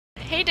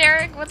Hey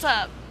Derek, what's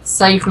up?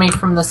 Save me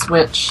from this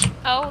witch.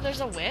 Oh, there's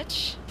a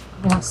witch?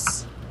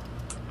 Yes.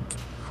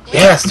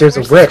 Yes, there's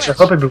a witch. I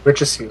hope it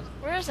bewitches you.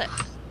 Where is it?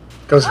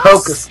 Goes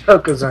hocus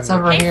pocus on It's you.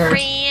 over Hey here.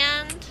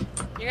 friend!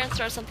 You're gonna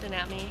throw something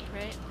at me,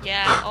 right?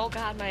 Yeah, oh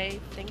god, my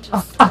thing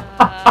just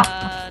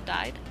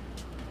died.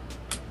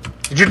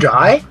 Did you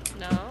die?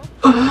 No.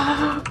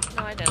 No,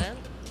 I didn't.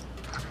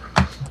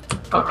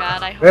 Oh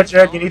god, I hope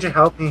Richard, so. you need to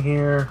help me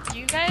here.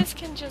 You guys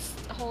can just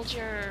hold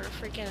your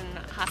freaking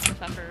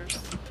hostifeffers.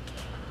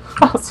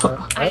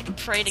 I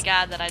pray to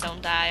God that I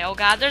don't die. Oh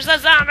god, there's a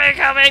zombie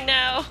coming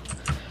now!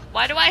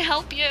 Why do I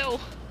help you?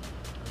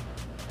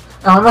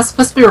 Oh, am I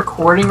supposed to be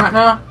recording right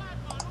now?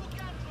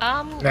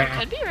 You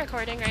could be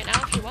recording right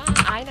now if you want.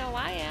 I know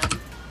I am.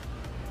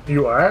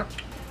 You are?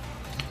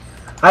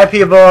 Hi,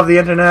 people of the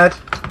internet.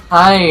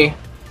 Hi. You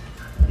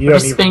We're don't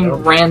just even being know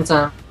me.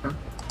 random.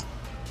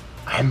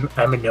 I'm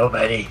a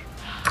nobody.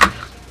 I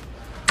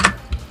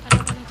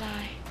don't wanna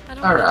die. I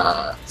don't wanna die.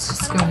 Alright,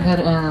 let's go ahead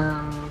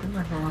and... Oh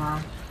my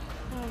god.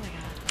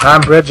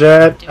 I'm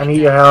Bridget. I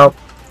need your help.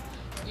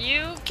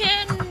 You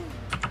can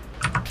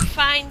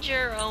find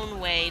your own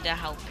way to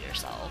help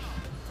yourself.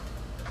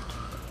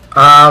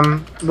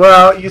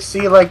 Well, you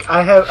see, like,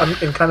 I'm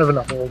in kind of in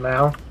a hole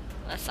now.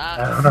 That sucks.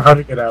 I don't know how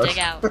to get out. Dig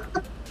out.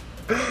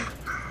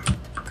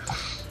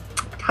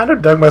 Kind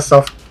of dug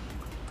myself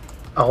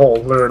a hole,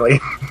 literally.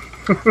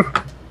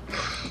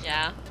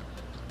 Yeah.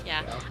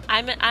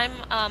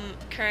 I'm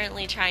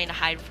currently trying to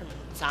hide from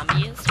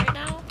zombies right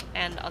now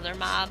and other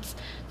mobs,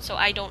 so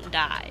I don't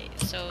die.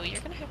 So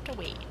you're gonna have to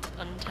wait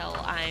until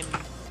I'm.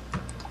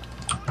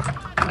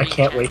 I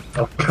can't wait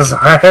because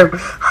I'm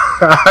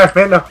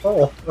in a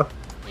hole.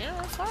 Yeah,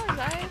 as far as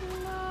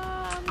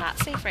I'm not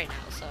safe right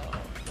now. So,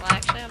 well,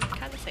 actually, I'm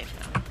kind of safe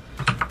now.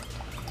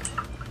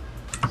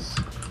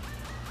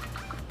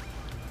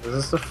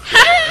 Is this the?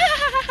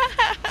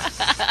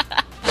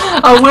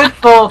 I would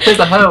fall through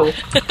the hole.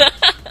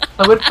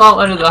 I would fall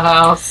under the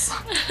house.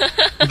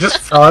 You just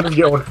fell out of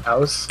your own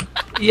house.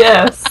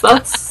 Yes,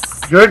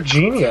 that's... You're a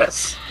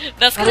genius.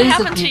 That's That gonna is a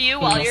happen to big you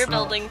while penis, you're though.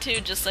 building too,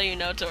 just so you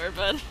know,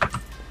 Torben.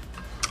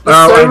 The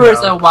Oh, I server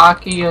is the know.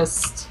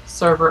 wackiest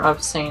server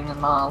I've seen in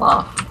my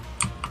life.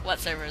 What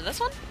server? This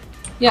one?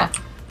 Yeah,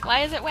 Why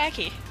is it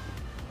wacky?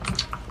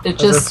 it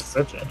Because just...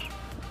 it's Bridget.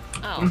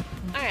 Oh,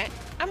 alright.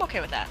 I'm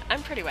okay with that.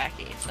 I'm pretty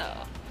wacky, so...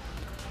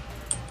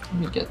 Let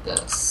me get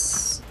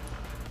this.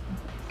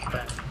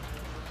 Okay.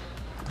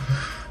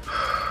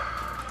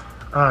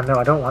 Oh no,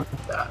 I don't want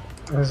that.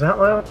 Is that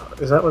what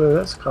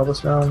it is?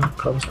 Cobblestone?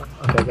 Cobblestone?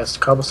 Okay, I guess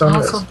cobblestone it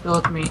Also is.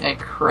 build me a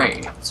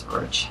crate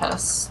or a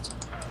chest.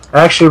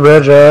 Actually,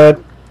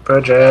 Bridget.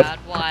 God,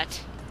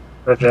 what?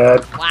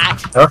 Bridget.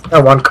 What? I don't think I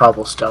want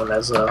cobblestone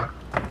as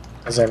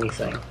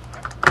anything.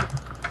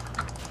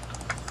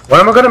 What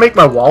am I gonna make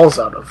my walls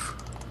out of?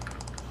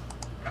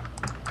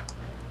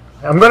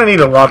 I'm gonna need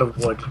a lot of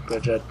wood,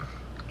 Bridget.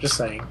 Just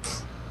saying.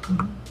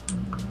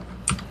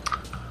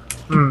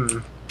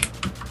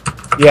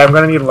 Yeah, I'm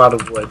gonna need a lot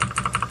of wood.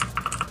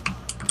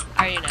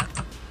 Are you now?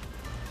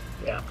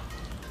 Yeah.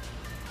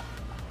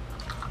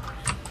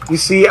 You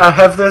see, I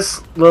have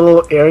this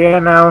little area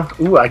now.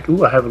 Ooh, I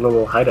have a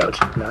little hideout.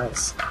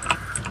 Nice.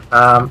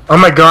 Oh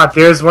my god,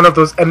 there's one of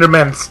those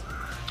Endermans.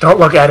 Don't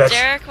look at it.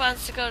 Derek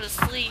wants to go to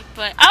sleep,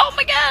 but... Oh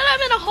my god,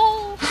 I'm in a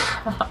hole!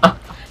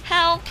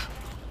 Help!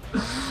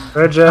 I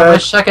Bridget.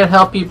 wish I could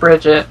help you,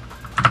 Bridget.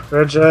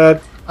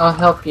 Bridget. I'll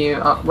help you.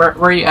 Where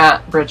are you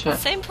at, Bridget?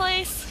 Same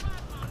place?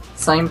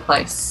 Same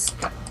place.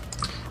 Okay.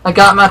 I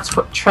got my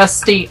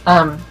trusty,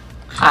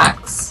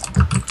 axe.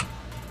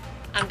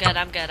 I'm good.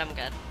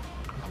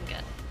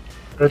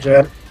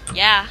 Bridget.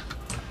 Yeah.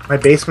 My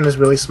basement is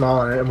really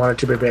small and I want it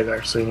to be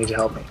bigger, so you need to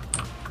help me.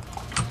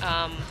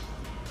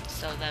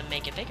 So then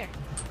make it bigger.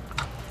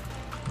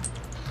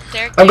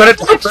 Derek, I'm do you gonna have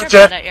die, extra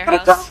Bridget. bed at your I'm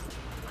gonna house? die.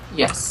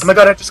 Yes. Oh my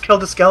god, I just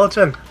killed a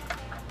skeleton.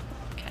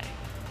 Okay.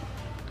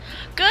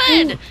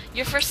 Good!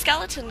 Your first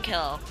skeleton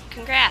kill.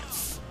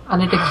 Congrats. I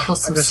need to kill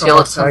some just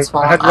almost skeletons died.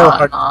 while I had I'm no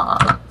heart.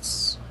 not.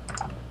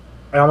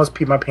 I almost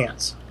peed my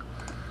pants.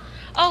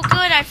 Oh,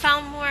 good. I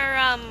found more,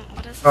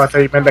 what is this? Oh, I thought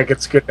you meant like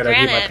it's good that I peed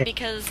my Granite, pants.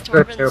 because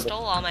They're Torben terrible.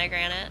 stole all my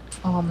granite.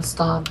 Oh, almost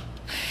done.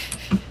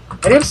 I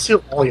didn't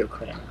steal all your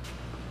granite.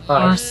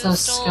 Fine. Where's the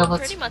Stole skeleton?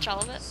 pretty much all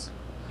of it.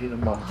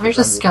 Here's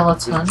a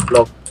skeleton.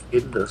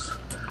 In this.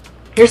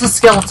 Here's a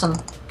skeleton.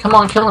 Come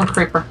on, kill him,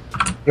 creeper.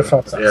 Your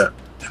phone sucks. Yeah.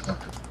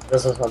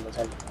 This is one more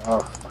time.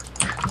 Oh,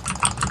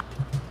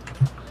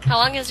 How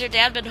long has your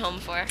dad been home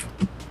for?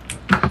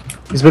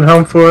 he's been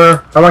home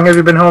for... How long have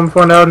you been home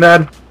for now,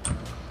 Dad?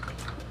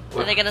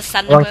 Are they gonna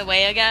send him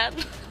away again?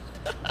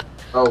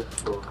 Oh,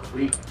 for a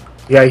week.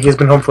 Yeah, he's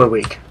been home for a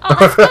week. Oh,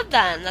 that's good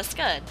then. That's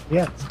good.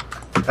 Yeah.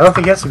 I don't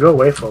think he has to go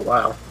away for a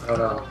while. I don't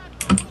know.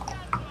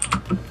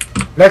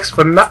 Next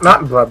for not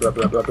blah blah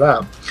blah blah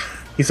blah.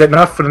 He said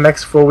not for the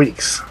next 4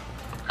 weeks.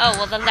 Oh,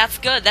 well then that's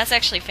good. That's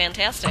actually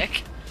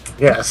fantastic.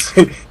 Yes.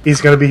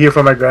 He's gonna be here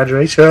for my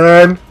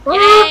graduation.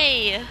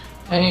 Yay!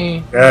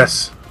 Hey.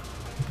 Yes.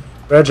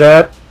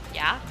 Bridget.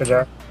 Yeah?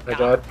 Bridget.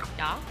 Bridget.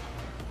 Yeah?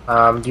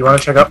 Do you want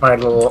to check out my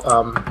little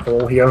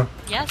hole here?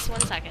 Yes,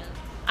 1 second.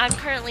 I'm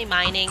currently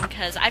mining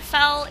because I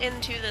fell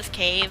into this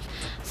cave,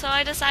 so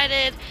I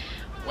decided,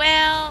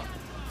 well,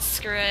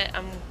 screw it,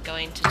 I'm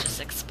going to just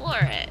explore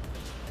it.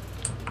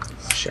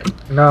 Shit.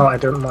 No, I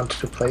don't want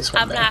to place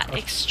one I'm there. not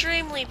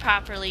extremely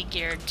properly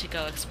geared to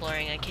go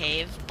exploring a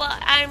cave, but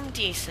I'm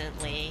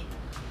decently.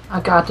 I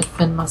gotta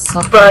defend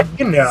myself. But,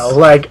 you know,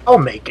 like, I'll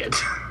make it.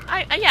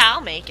 Yeah,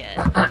 I'll make it.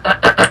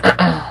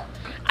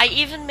 I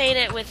even made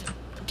it with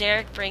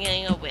Derek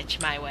bringing a witch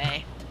my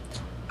way.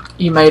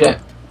 You made it.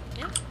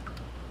 Yeah.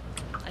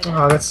 I did.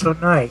 Oh, that's so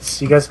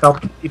nice. You guys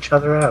help each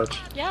other out.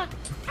 Yeah.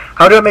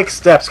 How do I make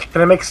steps?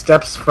 Can I make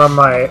steps from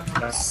my...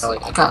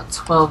 I got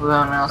 12 bone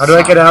now. How do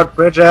I get out,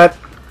 Bridget?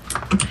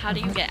 How do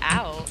you get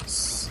out?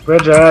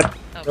 Bridget!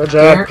 Oh, Bridget,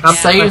 Derek come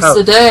to my saves house.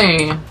 the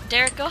day.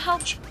 Derek, go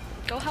help.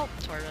 Go help,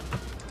 Torben.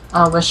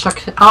 I wish I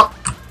could. Oh,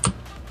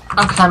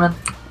 I'm coming.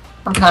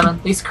 I'm coming.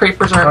 These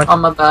creepers are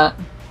on my butt.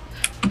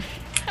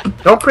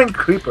 Don't bring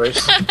creepers.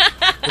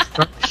 It's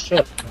not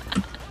shit.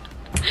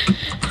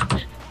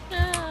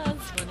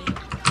 That's funny.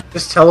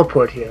 Just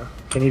teleport here.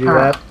 Can you do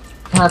Alright. that?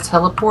 Can I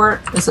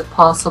teleport? Is it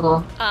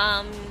possible?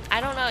 I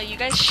don't know. You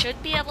guys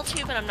should be able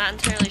to, but I'm not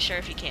entirely sure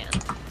if you can.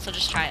 So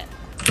just try it.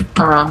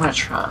 Alright, I'm gonna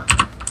try.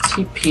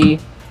 TP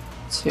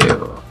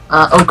to.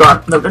 Oh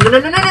god. No, no, no, no,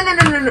 no, no, no,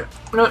 no, no,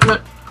 no, no.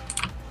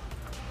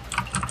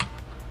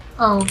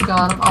 Oh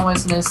god, I'm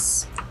always in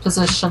this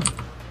position.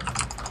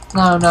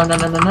 No, no, no,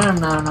 no, no, no,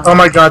 no, no. Oh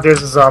my god,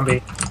 there's a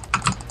zombie.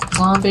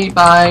 Zombie,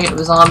 bye.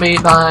 Zombie,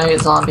 bye.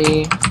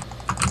 Zombie.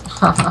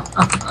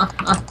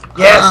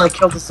 Yes, I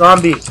killed a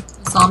zombie.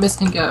 Zombies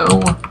can go.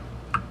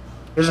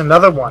 There's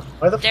another one.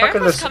 Why the Derek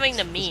fuck are was this? coming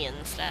to me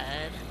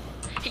instead.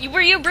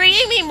 Were you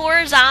bringing me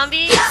more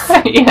zombies?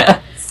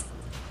 Yes.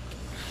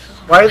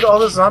 Why are all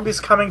the zombies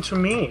coming to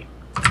me?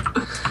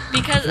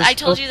 Because I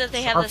told you that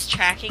they have this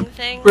tracking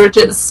thing.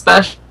 Bridget's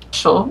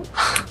special.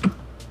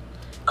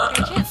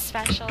 Bridget's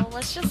special.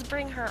 Let's just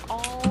bring her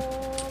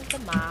all the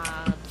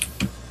mobs.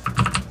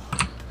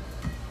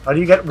 How do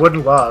you get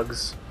wooden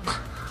logs?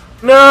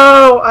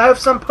 No! I have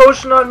some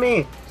potion on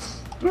me!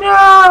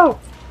 No!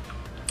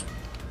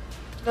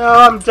 No,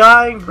 I'm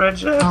dying,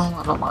 Bridget. Oh,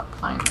 I don't like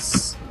playing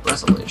this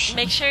resolution.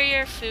 Make sure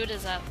your food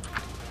is up.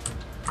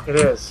 It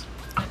is.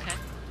 Okay.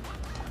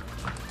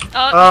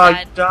 Oh, you Oh,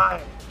 I died.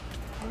 died.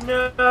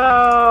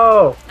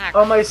 No! Ah,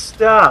 All my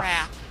stuff.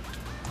 Crap.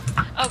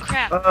 Oh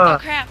crap. Ah. Oh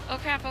crap. Oh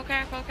crap. Oh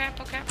crap. Oh crap.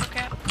 Oh crap. Oh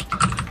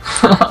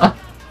crap.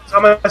 Is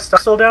all my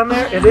stuff still down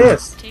there? It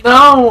is. TP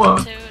No!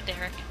 to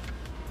Derek.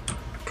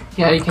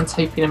 Yeah, you can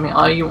TP to me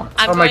all you want.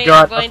 I'm Oh my going,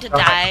 God, I'm going to I'm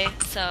die,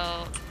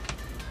 so...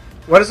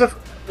 What is if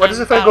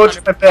I I'm go about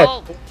to my bed?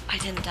 Oh, I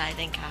didn't die,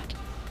 thank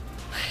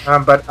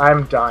God. But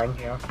I'm dying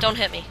here. Don't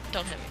hit me.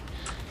 Don't hit me.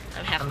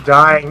 I'm half. I'm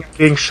dying,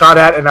 being shot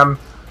at, and I'm...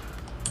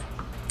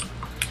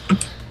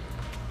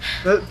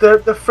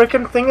 The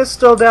frickin' thing is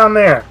still down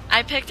there.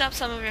 I picked up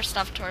some of your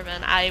stuff,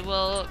 Torben. I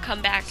will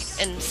come back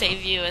and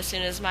save you as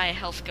soon as my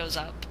health goes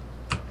up.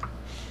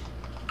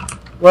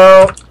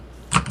 Well,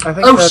 I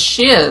think Oh, that...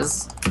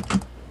 shiz.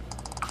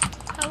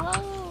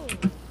 Hello!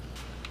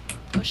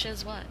 Oh,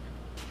 shiz what?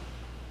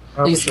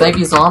 Oh, These shit.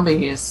 baby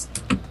zombies.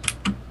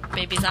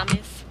 Baby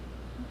zombies?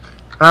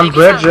 I'm Baby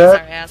zombies are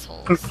Bridget.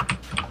 assholes.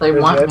 They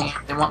want Bridget. me.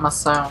 They want my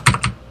soul.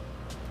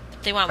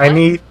 They want what? I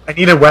need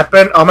a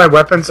weapon. All my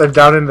weapons are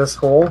down in this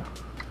hole.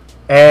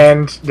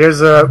 And there's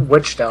a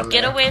witch down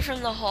there. Get away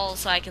from the hole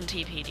so I can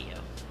TP to you.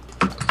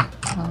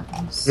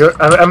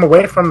 I'm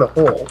away from the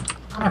hole.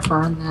 I'm gonna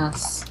burn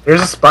this.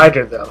 There's a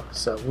spider, though.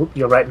 So, whoop,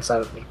 you're right inside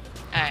of me.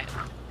 Alright.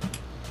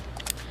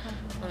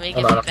 Let me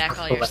Hold give on, you back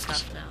all your collect.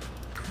 stuff now.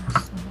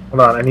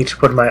 Hold on, I need to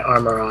put my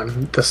armor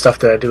on. The stuff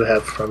that I do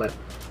have from it.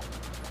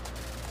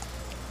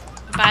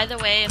 By the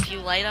way, if you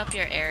light up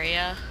your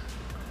area...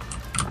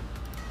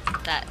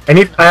 That... I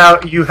need...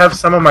 you have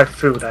some of my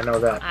food, I know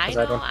that. I 'cause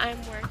know, don't... I'm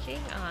working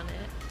on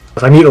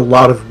it. I need a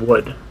lot of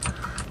wood.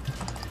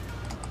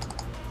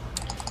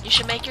 You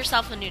should make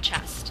yourself a new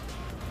chest.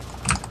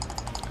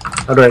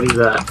 How do I do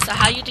that? So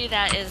how you do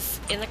that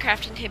is, in the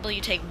crafting table you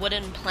take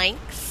wooden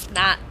planks,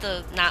 not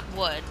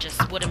wood,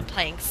 just wooden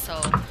planks, so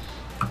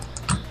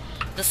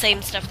the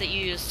same stuff that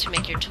you use to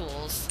make your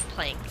tools,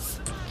 planks.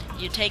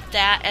 You take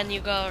that and you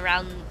go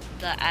around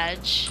the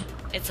edge.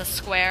 It's a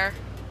square,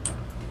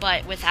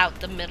 but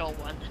without the middle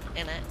one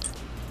in it.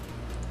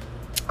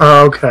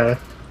 Oh, okay.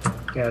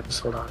 Yeah,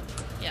 just hold on.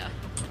 Yeah.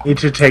 Need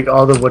to take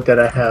all the wood that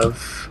I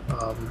have.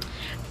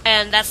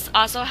 And that's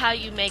also how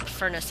you make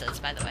furnaces,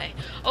 by the way.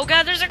 Oh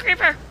god, there's a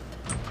creeper!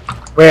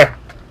 Where?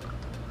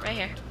 Right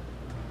here.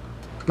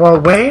 Well,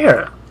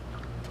 where?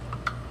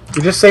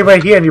 You just say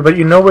right here, but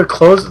you know we're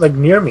close, like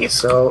near me,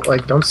 so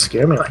like don't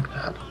scare me like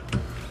that.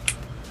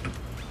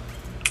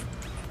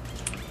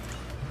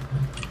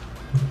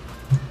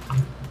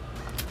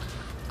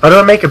 How do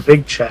I make a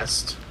big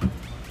chest?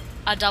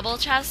 A double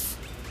chest,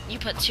 you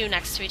put two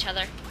next to each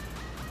other.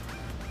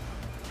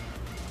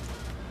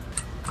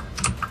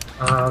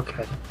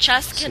 Okay.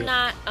 Chests See.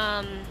 cannot,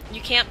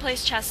 you can't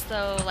place chests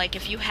though, like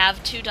if you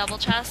have two double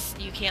chests,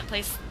 you can't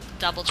place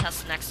double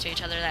chests next to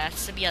each other. There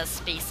has to be a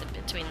space in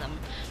between them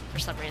for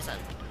some reason.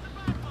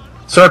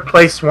 So I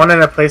placed one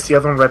and I placed the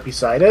other one right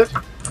beside it?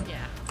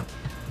 Yeah.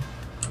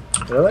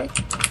 Really?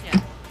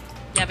 Yeah.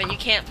 Yeah, but you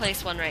can't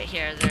place one right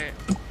here.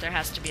 There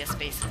has to be a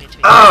space in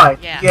between. Ah,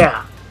 Yeah.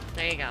 yeah.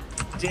 There you go.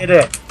 Did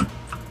it.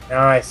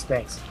 Nice,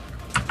 thanks.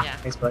 Yeah.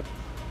 Thanks, bud.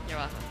 You're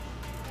welcome.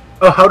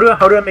 Oh, how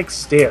do I make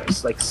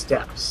stairs? Like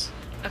steps?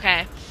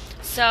 Okay.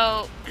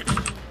 So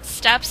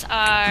steps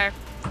are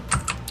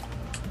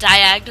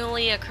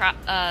diagonally across,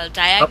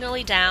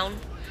 diagonally down.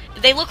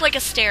 They look like a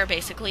stair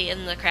basically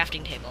in the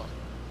crafting table.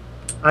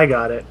 I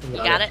got it. You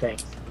got it?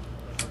 Thanks.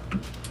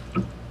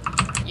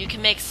 You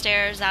can make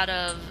stairs out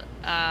of,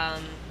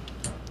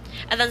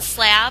 and then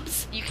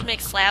slabs. You can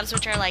make slabs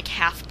which are like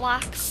half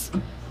blocks.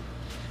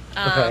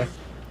 Okay.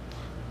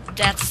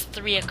 That's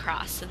 3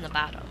 across in the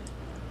bottom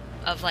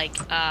of like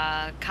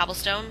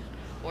cobblestone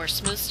or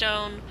smooth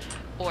stone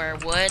or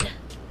wood.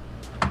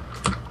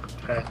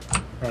 Okay.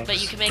 Thanks.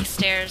 But you can make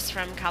stairs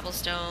from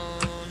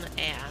cobblestone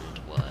and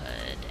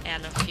wood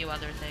and a few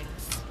other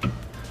things.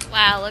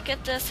 Wow, look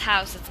at this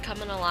house. It's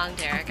coming along,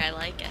 Derek. I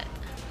like it.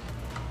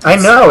 I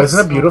know,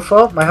 isn't it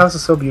beautiful? My house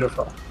is so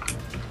beautiful.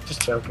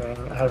 Just joking.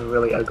 I have a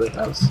really ugly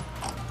house.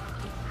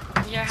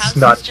 Your house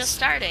nuts. is just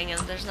starting, and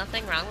there's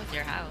nothing wrong with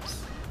your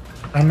house.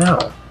 I know.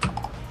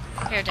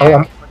 Here,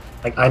 Oh,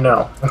 Derek. I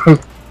know.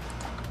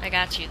 I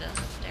got you this,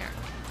 Derek.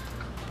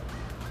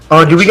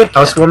 Oh, do we get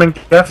housewarming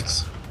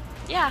gifts?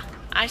 Yeah,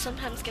 I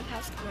sometimes give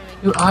housewarming.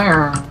 Ooh,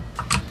 iron.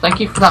 Thank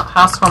you for that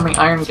housewarming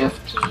iron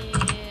gift.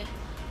 SMP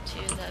to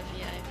the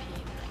VIP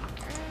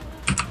maker.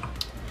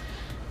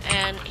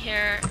 And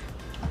here,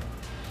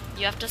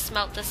 you have to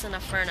smelt this in a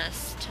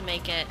furnace to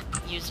make it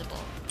usable.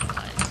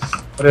 But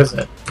What is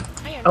it?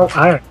 iron. Oh,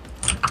 iron.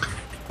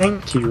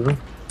 Thank you.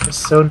 It's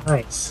so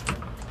nice.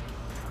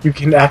 You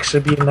can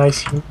actually be a nice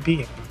human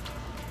being.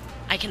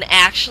 I can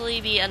actually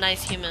be a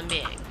nice human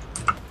being.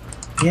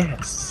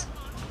 Yes.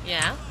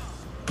 Yeah?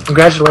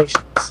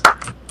 Congratulations.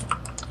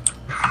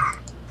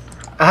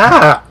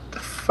 Ah! The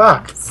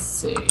fuck? Let's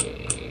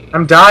see.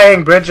 I'm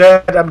dying,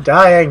 Bridget. I'm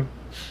dying.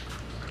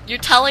 You're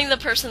telling the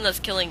person that's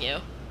killing you.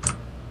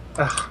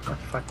 Ugh, I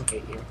fucking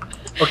hate you.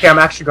 Okay, I'm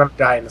actually gonna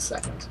die in a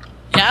second.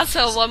 Yeah,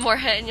 so one more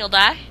hit and you'll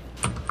die?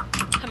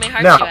 How many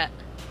hearts No. you at?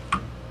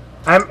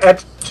 I'm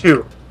at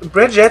 2.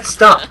 Bridget,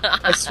 stop!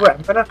 I swear,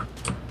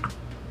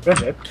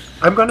 Bridget,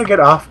 I'm gonna get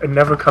off and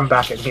never come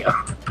back in here.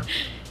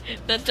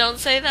 Then don't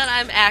say that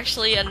I'm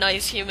actually a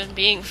nice human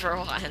being for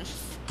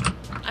once.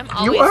 I'm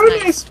always You are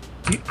nice.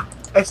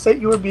 I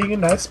said you were being a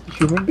nice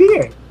human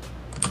being.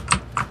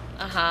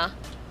 Uh-huh.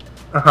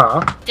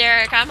 Uh-huh.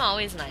 Derek, I'm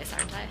always nice,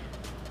 aren't I?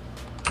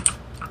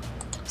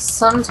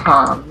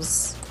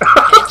 Sometimes.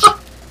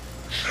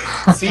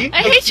 See?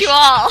 I hate you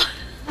all!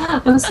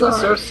 I'm He sorry.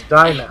 deserves to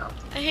die now.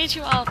 I hate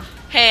you all.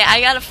 Hey,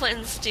 I got a flint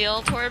and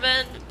steel,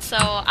 Torben, so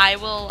I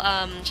will,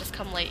 just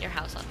come light your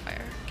house on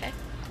fire, okay?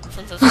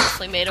 Since it's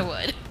mostly made of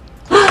wood.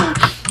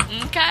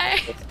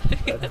 Okay?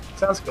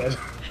 Sounds good.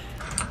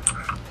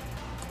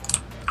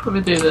 Let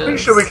me do this. Pretty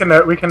sure we can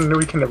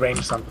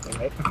arrange something,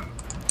 right?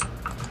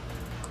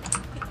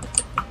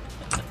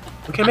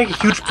 We can make a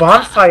huge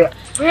bonfire.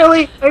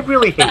 Really? I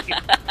really hate you.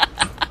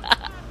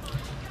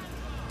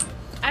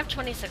 I have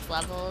 26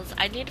 levels.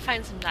 I need to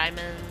find some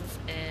diamonds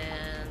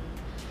and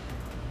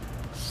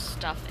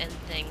stuff and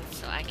things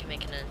so I can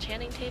make an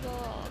enchanting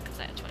table because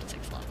I have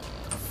 26 levels.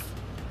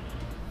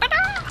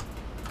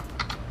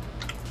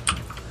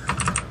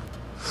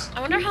 I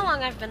wonder how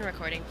long I've been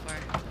recording for.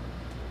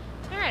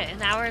 Alright,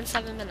 1 hour and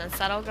 7 minutes.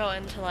 That'll go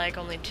into like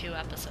only 2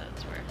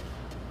 episodes worth.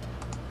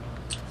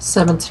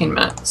 17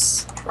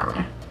 minutes for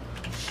me.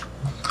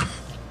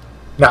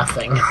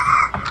 Nothing.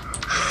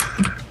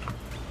 I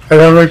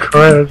don't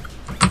record.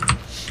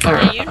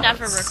 Alright. You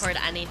never record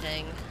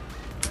anything.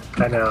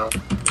 I know.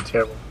 I'm a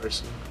terrible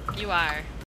person. You are.